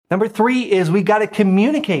Number three is we got to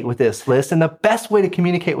communicate with this list. And the best way to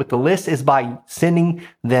communicate with the list is by sending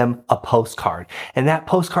them a postcard. And that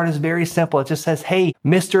postcard is very simple. It just says, hey,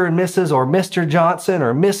 Mr. and Mrs. or Mr. Johnson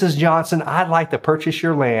or Mrs. Johnson, I'd like to purchase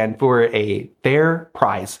your land for a fair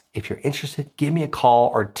price. If you're interested, give me a call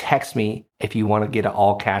or text me if you want to get an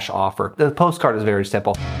all cash offer. The postcard is very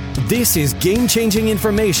simple. This is game-changing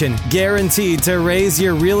information guaranteed to raise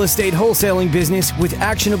your real estate wholesaling business with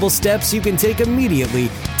actionable steps you can take immediately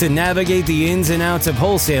to navigate the ins and outs of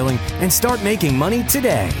wholesaling and start making money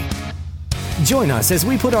today. Join us as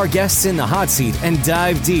we put our guests in the hot seat and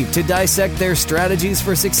dive deep to dissect their strategies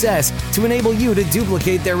for success to enable you to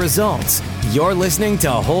duplicate their results. You're listening to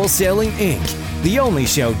Wholesaling Inc., the only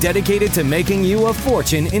show dedicated to making you a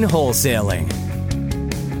fortune in wholesaling.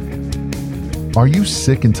 Are you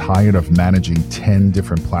sick and tired of managing 10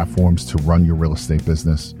 different platforms to run your real estate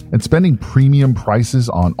business and spending premium prices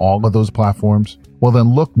on all of those platforms? Well,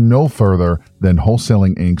 then look no further than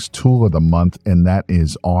Wholesaling Inc.'s tool of the month, and that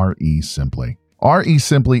is RE Simply. RE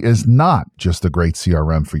Simply is not just a great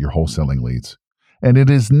CRM for your wholesaling leads, and it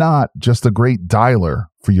is not just a great dialer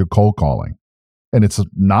for your cold calling, and it's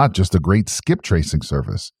not just a great skip tracing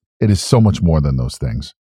service. It is so much more than those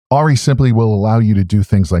things. RE Simply will allow you to do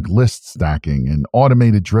things like list stacking and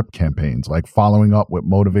automated drip campaigns like following up with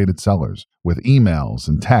motivated sellers, with emails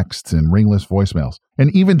and texts and ringless voicemails,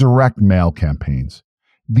 and even direct mail campaigns.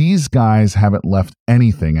 These guys haven't left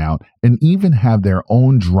anything out and even have their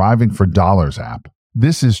own Driving for Dollars app.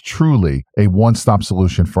 This is truly a one-stop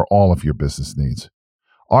solution for all of your business needs.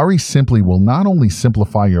 RE Simply will not only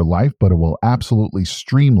simplify your life, but it will absolutely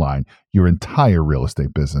streamline your entire real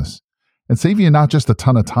estate business and save you not just a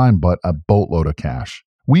ton of time, but a boatload of cash.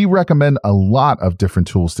 We recommend a lot of different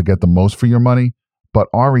tools to get the most for your money, but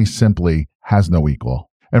RE Simply has no equal.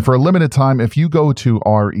 And for a limited time, if you go to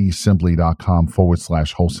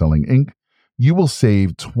resimply.com/wholesaling Inc., you will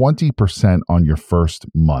save 20% on your first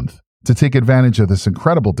month. To take advantage of this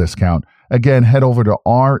incredible discount, again, head over to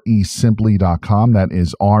resimply.com. That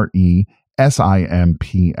is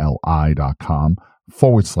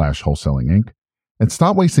resimpli.com/wholesaling Inc. And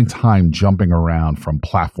stop wasting time jumping around from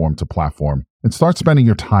platform to platform and start spending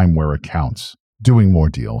your time where it counts, doing more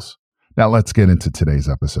deals. Now let's get into today's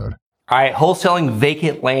episode. All right, wholesaling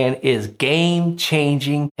vacant land is game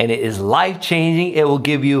changing and it is life changing. It will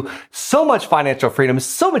give you so much financial freedom,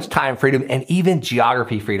 so much time freedom, and even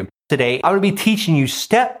geography freedom. Today, I'm going to be teaching you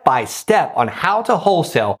step by step on how to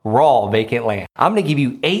wholesale raw vacant land. I'm going to give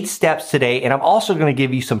you 8 steps today, and I'm also going to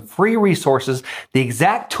give you some free resources, the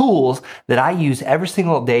exact tools that I use every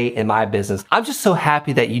single day in my business. I'm just so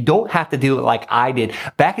happy that you don't have to do it like I did.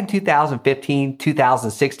 Back in 2015,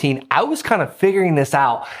 2016, I was kind of figuring this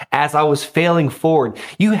out as I was failing forward.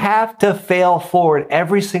 You have to fail forward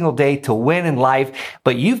every single day to win in life,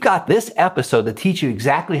 but you've got this episode to teach you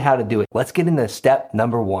exactly how to do it. Let's get into step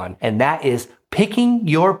number 1. And that is picking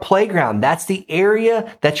your playground. That's the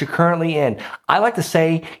area that you're currently in. I like to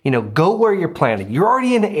say, go where you're planted. You're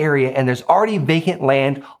already in the area and there's already vacant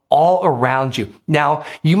land all around you. Now,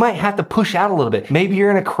 you might have to push out a little bit. Maybe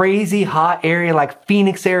you're in a crazy hot area like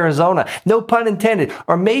Phoenix, Arizona. No pun intended.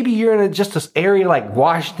 Or maybe you're in just an area like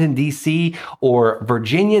Washington, D.C. or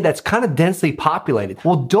Virginia that's kind of densely populated.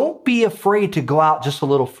 Well, don't be afraid to go out just a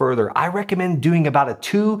little further. I recommend doing about a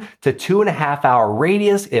 2 to 2.5 hour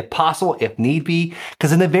radius, if possible, if need be.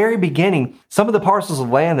 Because in the very beginning, some of the parcels of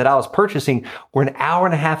land that I was purchasing were an hour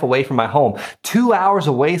and a half away from my home, 2 hours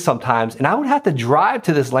away sometimes. And I would have to drive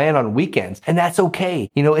to this land on weekends, and that's okay.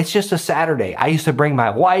 It's just a Saturday. I used to bring my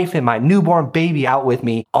wife and my newborn baby out with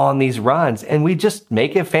me on these runs, and we just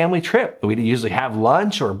make a family trip. We'd usually have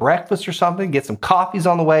lunch or breakfast or something, get some coffees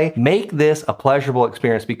on the way, make this a pleasurable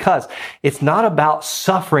experience, because it's not about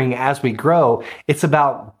suffering as we grow. It's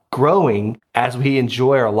about growing as we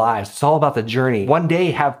enjoy our lives. It's all about the journey. One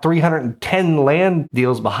day, have 310 land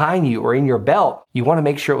deals behind you or in your belt. You want to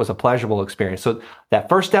make sure it was a pleasurable experience. So that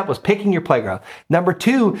first step was picking your playground. Number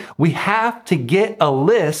 2, we have to get a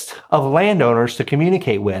list of landowners to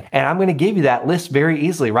communicate with. And I'm going to give you that list very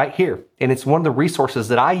easily right here. And it's one of the resources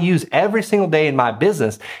that I use every single day in my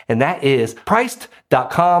business. And that is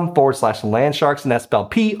priced.com/landsharks. And that's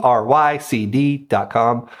spelled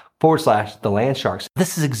PRYCD.com/the land sharks.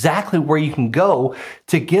 This is exactly where you can go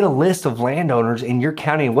to get a list of landowners in your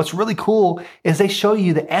county. And what's really cool is they show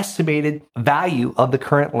you the estimated value of the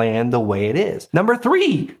current land the way it is. Number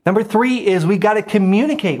three is we got to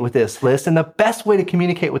communicate with this list. And the best way to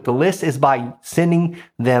communicate with the list is by sending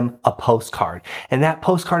them a postcard. And that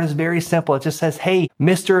postcard is very simple. It just says, hey,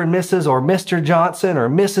 Mr. and Mrs. or Mr. Johnson or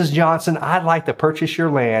Mrs. Johnson, I'd like to purchase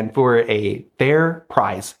your land for a fair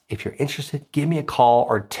price. If you're interested, give me a call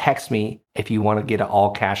or text me if you want to get an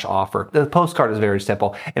all cash offer. The postcard is very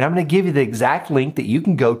simple, and I'm going to give you the exact link that you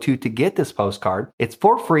can go to get this postcard. It's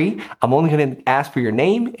for free. I'm only going to ask for your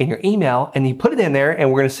name and your email, and you put it in there,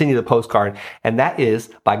 and we're going to send you the postcard. And that is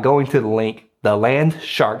by going to the link,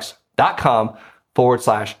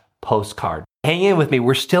 thelandsharks.com/postcard. Hang in with me.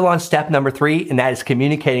 We're still on step number 3, and that is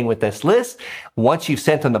communicating with this list. Once you've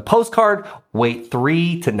sent them the postcard, wait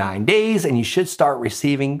 3 to 9 days, and you should start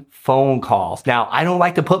receiving phone calls. Now, I don't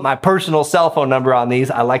like to put my personal cell phone number on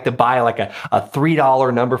these. I like to buy like a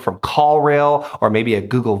 $3 number from CallRail or maybe a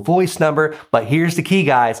Google Voice number. But here's the key,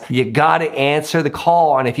 guys. You got to answer the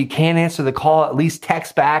call. And if you can't answer the call, at least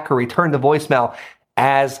text back or return the voicemail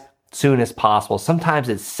as soon as possible. Sometimes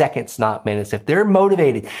it's seconds, not minutes. If they're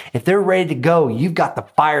motivated, if they're ready to go, you've got the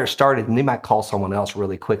fire started, and they might call someone else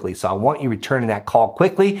really quickly. So I want you returning that call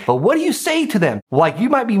quickly. But what do you say to them? Like, you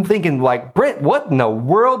might be thinking like, Brent, what in the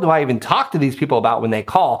world do I even talk to these people about when they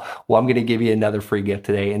call? Well, I'm going to give you another free gift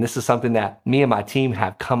today. And this is something that me and my team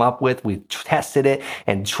have come up with. We've tested it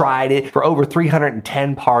and tried it for over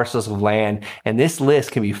 310 parcels of land. And this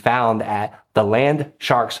list can be found at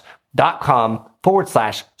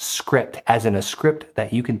thelandsharks.com/script, as in a script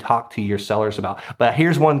that you can talk to your sellers about. But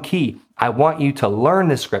here's one key. I want you to learn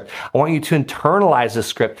this script. I want you to internalize this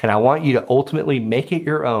script, and I want you to ultimately make it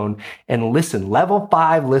your own and listen. Level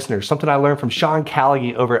 5 listeners, something I learned from Sean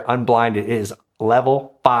Callaghan over at Unblinded, is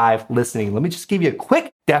level 5 listening. Let me just give you a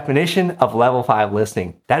quick definition of level 5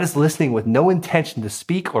 listening. That is listening with no intention to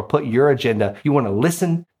speak or put your agenda. You want to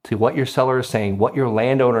listen to what your seller is saying, what your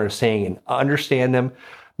landowner is saying, and understand them.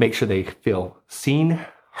 Make sure they feel seen,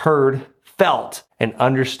 heard, felt, and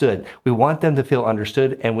understood. We want them to feel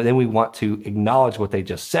understood, and then we want to acknowledge what they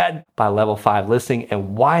just said by level 5 listening,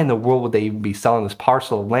 and why in the world would they even be selling this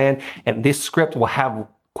parcel of land. And this script will have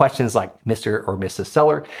questions like, Mr. or Mrs.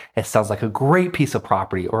 Seller, it sounds like a great piece of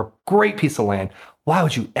property or a great piece of land. Why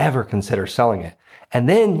would you ever consider selling it? And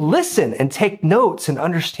then listen and take notes and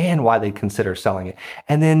understand why they consider selling it.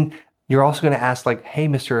 And then you're also going to ask like, hey,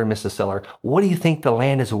 Mr. or Mrs. Seller, what do you think the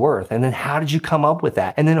land is worth? And then how did you come up with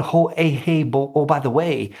that? And then by the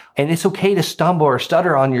way, and it's okay to stumble or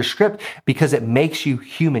stutter on your script because it makes you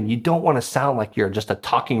human. You don't want to sound like you're just a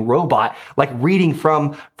talking robot, like reading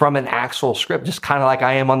from an actual script, just kind of like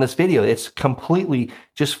I am on this video. It's completely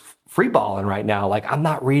just freeballing right now. Like, I'm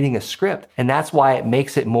not reading a script. And that's why it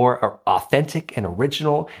makes it more authentic and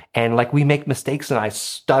original. And like, we make mistakes and I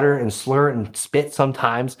stutter and slur and spit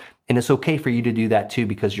sometimes. And it's okay for you to do that too,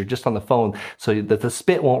 because you're just on the phone so that the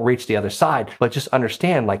spit won't reach the other side. But just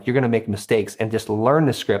understand, like, you're going to make mistakes and just learn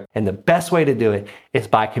the script. And the best way to do it is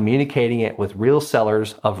by communicating it with real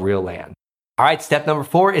sellers of real land. All right, step number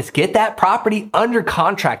 4 is get that property under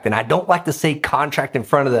contract. And I don't like to say contract in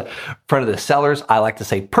front of the sellers. I like to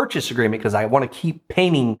say purchase agreement because I want to keep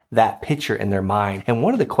painting that picture in their mind. And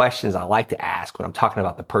one of the questions I like to ask when I'm talking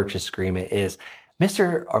about the purchase agreement is,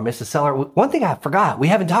 Mr. or Mrs. Seller, one thing I forgot we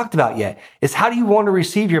haven't talked about yet is, how do you want to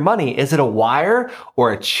receive your money? Is it a wire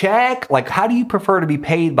or a check? Like, how do you prefer to be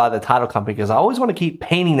paid by the title company? Because I always want to keep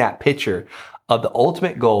painting that picture of the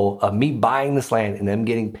ultimate goal of me buying this land and them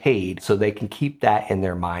getting paid so they can keep that in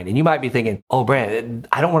their mind. And you might be thinking, oh, Brent,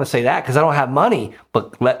 I don't want to say that because I don't have money.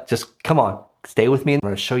 But just come on, stay with me. I'm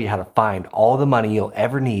going to show you how to find all the money you'll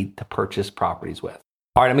ever need to purchase properties with.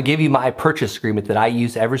 All right, I'm going to give you my purchase agreement that I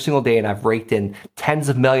use every single day, and I've raked in tens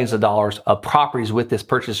of millions of dollars of properties with this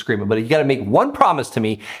purchase agreement. But you got to make one promise to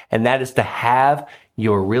me, and that is to have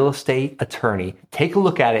your real estate attorney take a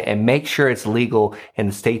look at it and make sure it's legal in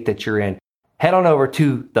the state that you're in. Head on over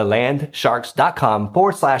to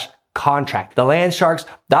thelandsharks.com/contract,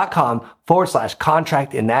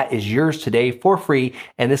 thelandsharks.com/contract, and that is yours today for free.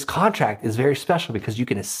 And this contract is very special because you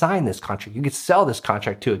can assign this contract. You can sell this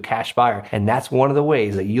contract to a cash buyer. And that's one of the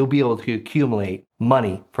ways that you'll be able to accumulate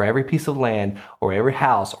money for every piece of land or every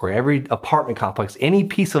house or every apartment complex, any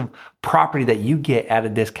piece of property that you get at a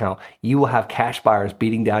discount. You will have cash buyers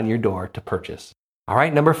beating down your door to purchase. All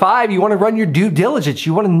right, number 5, you want to run your due diligence.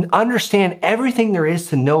 You want to understand everything there is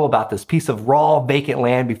to know about this piece of raw vacant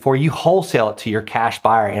land before you wholesale it to your cash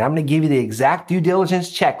buyer. And I'm going to give you the exact due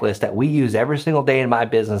diligence checklist that we use every single day in my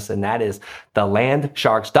business. And that is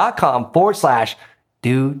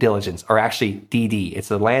thelandsharks.com/due diligence, or actually DD. It's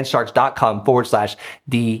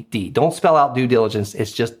thelandsharks.com/DD. Don't spell out due diligence.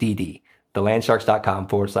 It's just DD.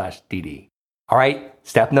 thelandsharks.com/DD. All right,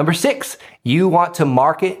 step number 6, you want to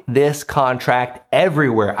market this contract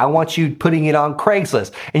everywhere. I want you putting it on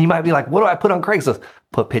Craigslist. And you might be like, what do I put on Craigslist?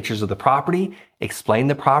 put pictures of the property, explain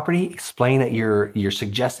that your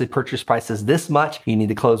suggested purchase price is this much. You need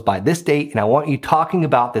to close by this date. And I want you talking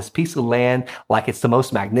about this piece of land like it's the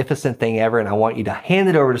most magnificent thing ever. And I want you to hand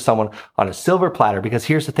it over to someone on a silver platter, because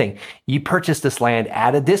here's the thing. You purchased this land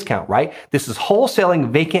at a discount, right? This is wholesaling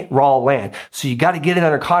vacant raw land. So you got to get it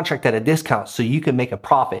under contract at a discount so you can make a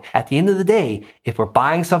profit. At the end of the day, if we're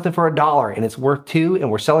buying something for $1 and it's worth $2 and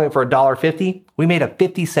we're selling it for $1.50, we made a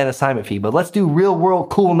 50-cent assignment fee. But let's do real world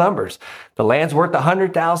cool numbers. The land's worth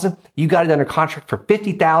 $100,000. You got it under contract for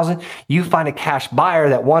 $50,000. You find a cash buyer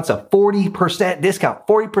that wants a 40% discount,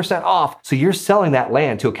 40% off. So you're selling that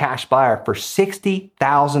land to a cash buyer for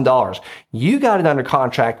 $60,000. You got it under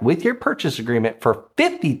contract with your purchase agreement for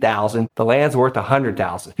 $50,000. The land's worth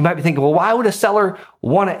 $100,000. You might be thinking, well, why would a seller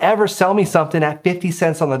want to ever sell me something at 50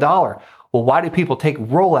 cents on the dollar? Well, why do people take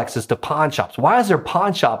Rolexes to pawn shops? Why is there a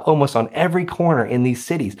pawn shop almost on every corner in these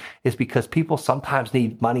cities? It's because people sometimes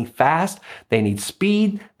need money fast. They need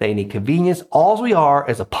speed. They need convenience. All we are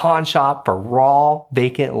is a pawn shop for raw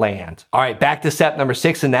vacant land. All right, back to step number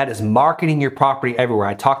 6, and that is marketing your property everywhere.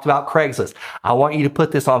 I talked about Craigslist. I want you to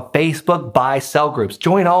put this on Facebook buy-sell groups.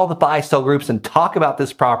 Join all the buy-sell groups and talk about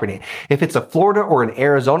this property. If it's a Florida or an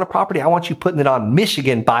Arizona property, I want you putting it on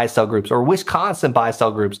Michigan buy-sell groups or Wisconsin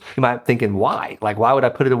buy-sell groups. You might think, and why? Like, why would I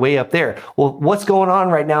put it way up there? Well, what's going on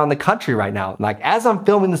right now in the country right now? Like, as I'm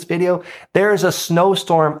filming this video, there is a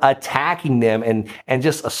snowstorm attacking them and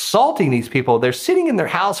just assaulting these people. They're sitting in their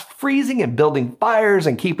house, freezing and building fires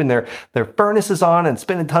and keeping their furnaces on and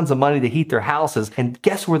spending tons of money to heat their houses. And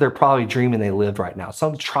guess where they're probably dreaming they live right now?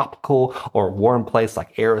 Some tropical or warm place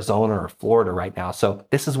like Arizona or Florida right now. So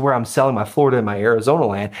this is where I'm selling my Florida and my Arizona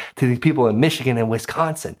land to these people in Michigan and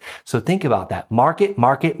Wisconsin. So think about that. Market,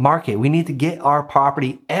 market, market. We need to get our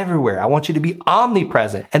property everywhere. I want you to be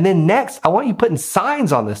omnipresent. And then next, I want you putting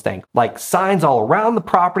signs on this thing, like signs all around the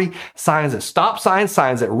property, signs at stop signs,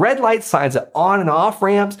 signs at red lights, signs at on and off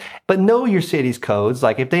ramps, but know your city's codes.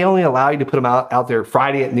 Like if they only allow you to put them out there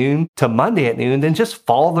Friday at noon to Monday at noon, then just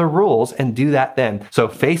follow their rules and do that then. So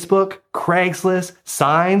Facebook, Craigslist,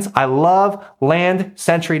 signs. I love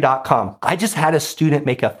landcentury.com. I just had a student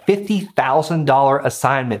make a $50,000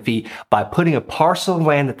 assignment fee by putting a parcel of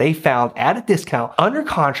land that they found at a discount under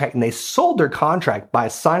contract, and they sold their contract by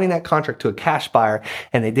assigning that contract to a cash buyer,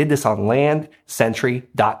 and they did this on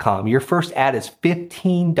landcentury.com. Your first ad is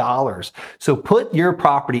 $15. So put your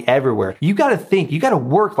property everywhere. You got to think, you got to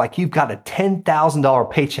work like you've got a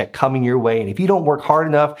 $10,000 paycheck coming your way. And if you don't work hard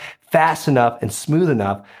enough, fast enough, and smooth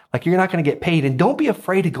enough, like you're not going to get paid. And don't be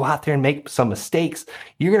afraid to go out there and make some mistakes.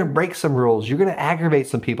 You're going to break some rules. You're going to aggravate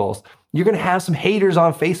some people. You're going to have some haters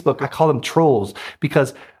on Facebook. I call them trolls,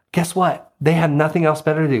 because guess what? They have nothing else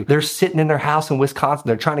better to do. They're sitting in their house in Wisconsin.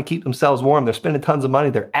 They're trying to keep themselves warm. They're spending tons of money.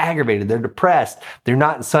 They're aggravated. They're depressed. They're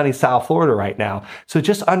not in sunny South Florida right now. So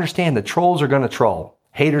just understand the trolls are going to troll.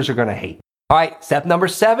 Haters are going to hate. All right, step number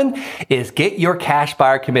 7 is get your cash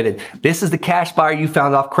buyer committed. This is the cash buyer you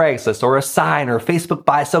found off Craigslist or a sign or Facebook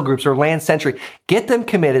buy-sell groups or Land Century. Get them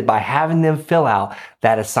committed by having them fill out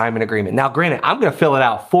that assignment agreement. Now, granted, I'm going to fill it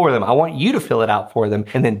out for them. I want you to fill it out for them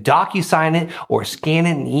and then DocuSign it or scan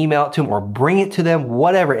it and email it to them or bring it to them,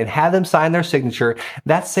 whatever, and have them sign their signature.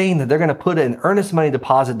 That's saying that they're going to put an earnest money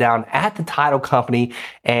deposit down at the title company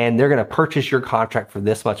and they're going to purchase your contract for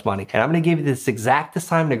this much money. And I'm going to give you this exact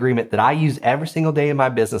assignment agreement that I use every single day in my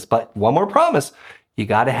business. But one more promise. You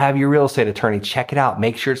got to have your real estate attorney check it out.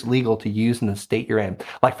 Make sure it's legal to use in the state you're in.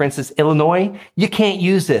 Like for instance, Illinois, you can't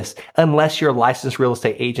use this unless you're a licensed real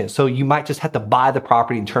estate agent. So you might just have to buy the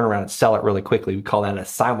property and turn around and sell it really quickly. We call that a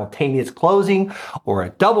simultaneous closing or a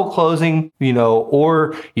double closing,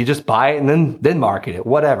 or you just buy it and then market it,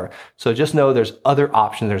 whatever. So just know there's other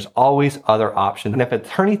options. There's always other options. And if an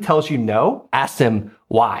attorney tells you no, ask them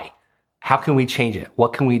why. How can we change it?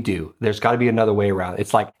 What can we do? There's got to be another way around.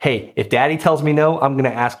 It's like, hey, if daddy tells me no, I'm going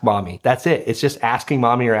to ask mommy. That's it. It's just asking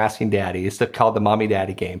mommy or asking daddy. It's called the mommy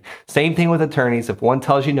daddy game. Same thing with attorneys. If one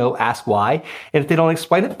tells you no, ask why. And if they don't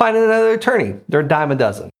explain it, find another attorney. They're a dime a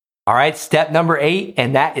dozen. All right, step number 8,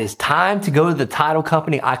 and that is time to go to the title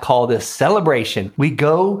company. I call this celebration. We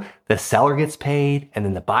go, the seller gets paid, and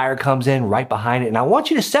then the buyer comes in right behind it. And I want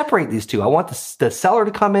you to separate these two. I want the seller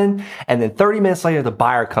to come in, and then 30 minutes later, the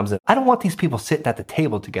buyer comes in. I don't want these people sitting at the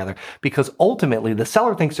table together because ultimately the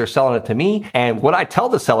seller thinks they're selling it to me. And what I tell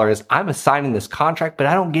the seller is I'm assigning this contract, but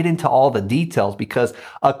I don't get into all the details because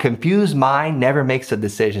a confused mind never makes a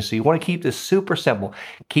decision. So you want to keep this super simple.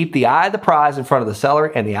 Keep the eye of the prize in front of the seller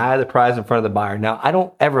and the eye of the prize in front of the buyer. Now, I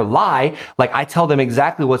don't ever lie. Like I tell them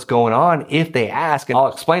exactly what's going on if they ask, and I'll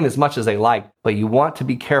explain as much as they like, but you want to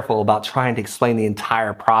be careful about trying to explain the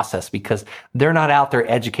entire process because they're not out there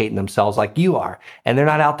educating themselves like you are. And they're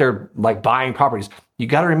not out there like buying properties. You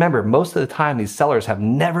got to remember, most of the time, these sellers have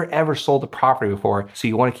never, ever sold a property before. So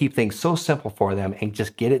you want to keep things so simple for them and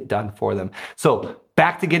just get it done for them. So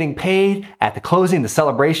back to getting paid at the closing, the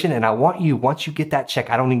celebration. And I want you, once you get that check,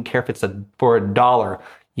 I don't even care if it's for $1.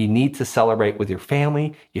 You need to celebrate with your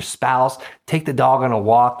family, your spouse, take the dog on a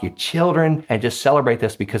walk, your children, and just celebrate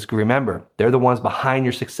this because remember, they're the ones behind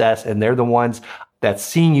your success and they're the ones that's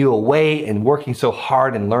seeing you away and working so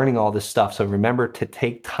hard and learning all this stuff. So remember to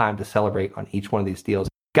take time to celebrate on each one of these deals.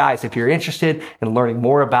 Guys, if you're interested in learning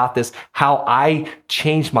more about this, how I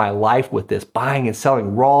changed my life with this, buying and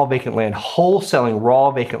selling raw vacant land, wholesaling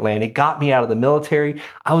raw vacant land, it got me out of the military.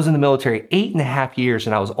 I was in the military 8.5 years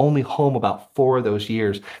and I was only home about 4 of those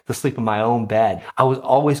years to sleep in my own bed. I was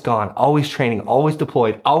always gone, always training, always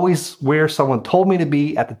deployed, always where someone told me to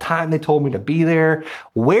be at the time they told me to be there,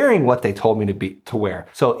 wearing what they told me to wear.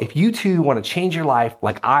 So if you too want to change your life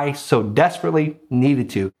like I so desperately needed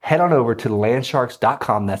to, head on over to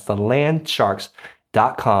thelandsharks.com. That's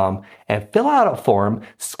thelandsharks.com and fill out a form,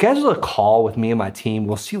 schedule a call with me and my team.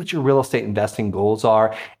 We'll see what your real estate investing goals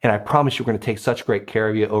are. And I promise you we're going to take such great care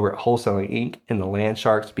of you over at Wholesaling Inc. and the Land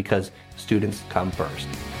Sharks because students come first.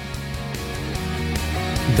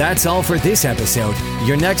 That's all for this episode.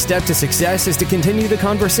 Your next step to success is to continue the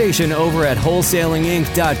conversation over at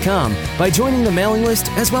wholesalinginc.com by joining the mailing list,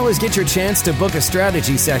 as well as get your chance to book a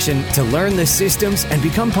strategy session to learn the systems and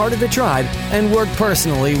become part of the tribe and work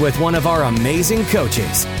personally with one of our amazing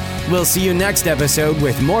coaches. We'll see you next episode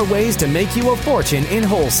with more ways to make you a fortune in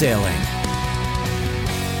wholesaling.